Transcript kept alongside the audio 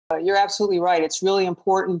You're absolutely right. It's really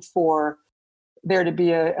important for there to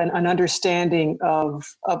be an understanding of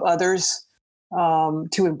others,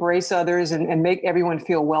 to embrace others and make everyone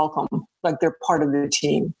feel welcome, like they're part of the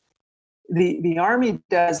team. The Army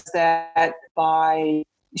does that by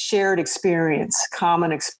shared experience,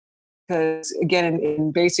 because again,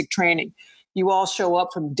 in basic training, you all show up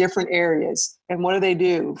from different areas. And what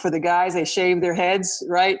do? For the guys, they shave their heads,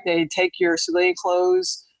 right? They take your civilian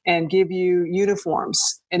clothes and give you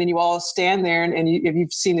uniforms. And then you all stand there if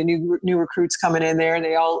you've seen the new recruits coming in there, and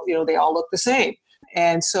they all look the same.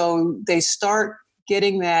 And so they start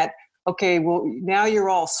getting that, okay, well, now you're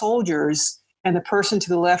all soldiers, and the person to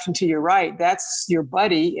the left and to your right, that's your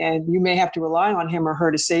buddy, and you may have to rely on him or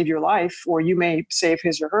her to save your life, or you may save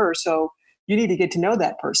his or her. So you need to get to know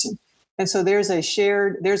that person. And so there's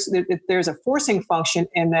a forcing function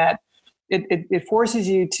in that it forces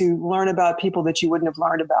you to learn about people that you wouldn't have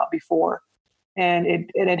learned about before. And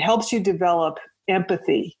it helps you develop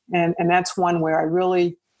empathy. And that's one where I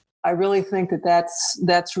really think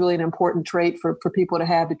that's really an important trait for people to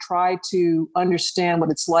have, to try to understand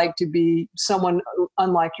what it's like to be someone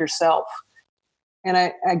unlike yourself. And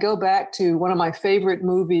I go back to one of my favorite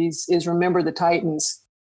movies is Remember the Titans.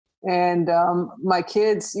 And my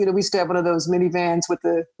kids, we used to have one of those minivans with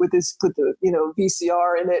the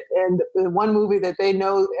VCR in it. And the one movie that they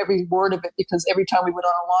know every word of it, because every time we went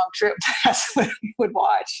on a long trip, that's what we would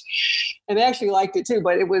watch. And they actually liked it too.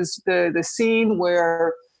 But it was the scene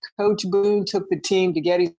where Coach Boone took the team to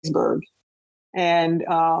Gettysburg and,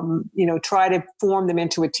 try to form them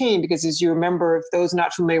into a team. Because as you remember, if those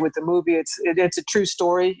not familiar with the movie, it's a true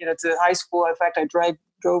story. It's a high school. In fact, I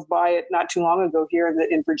drove by it not too long ago here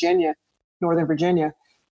in Virginia, Northern Virginia.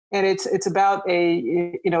 And it's about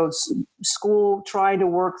a, school trying to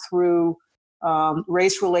work through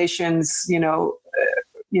race relations,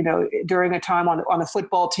 during a time on a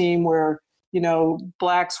football team where,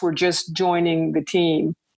 blacks were just joining the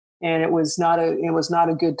team, and it was not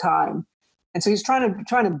a good time. And so he's trying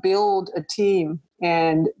to build a team.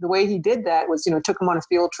 And the way he did that was, took them on a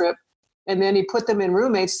field trip. And then he put them in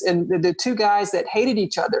roommates, and the two guys that hated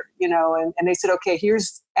each other, and they said, okay,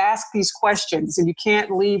 ask these questions, and you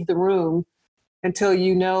can't leave the room until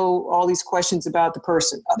you know all these questions about the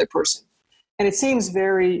other person. And it seems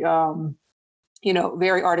very,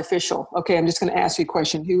 very artificial. Okay, I'm just going to ask you a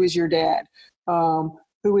question. Who is your dad?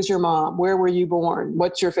 Who is your mom? Where were you born?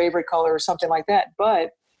 What's your favorite color, or something like that?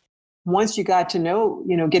 But once you get to know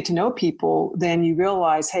people, then you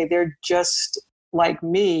realize, hey, they're just like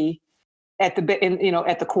me. At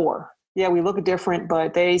the core. Yeah, we look different,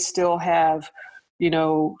 but they still have,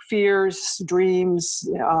 fears, dreams,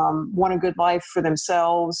 want a good life for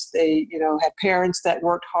themselves. They, had parents that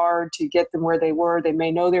worked hard to get them where they were. They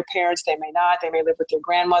may know their parents, they may not. They may live with their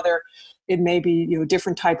grandmother. It may be, a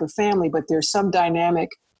different type of family, but there's some dynamic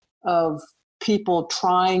of people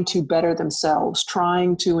trying to better themselves,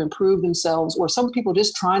 trying to improve themselves, or some people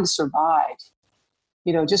just trying to survive.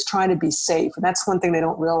 Just trying to be safe. And that's one thing they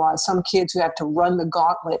don't realize. Some kids who have to run the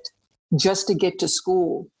gauntlet just to get to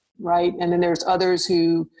school, right? And then there's others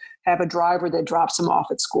who have a driver that drops them off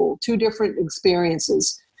at school. Two different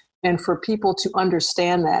experiences. And for people to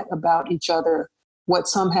understand that about each other, what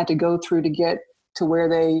some had to go through to get to where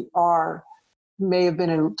they are may have been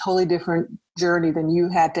a totally different journey than you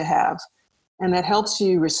had to have. And that helps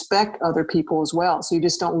you respect other people as well. So you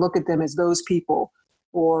just don't look at them as those people,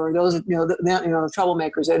 or those, the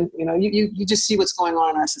troublemakers. And, you just see what's going on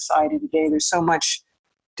in our society today. There's so much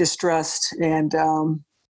distrust and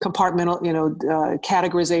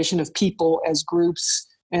categorization of people as groups,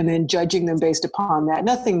 and then judging them based upon that.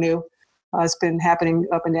 Nothing new. It's been happening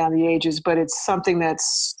up and down the ages, but it's something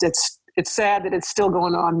it's sad that it's still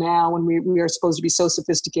going on now when we are supposed to be so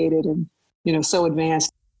sophisticated and, so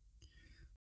advanced.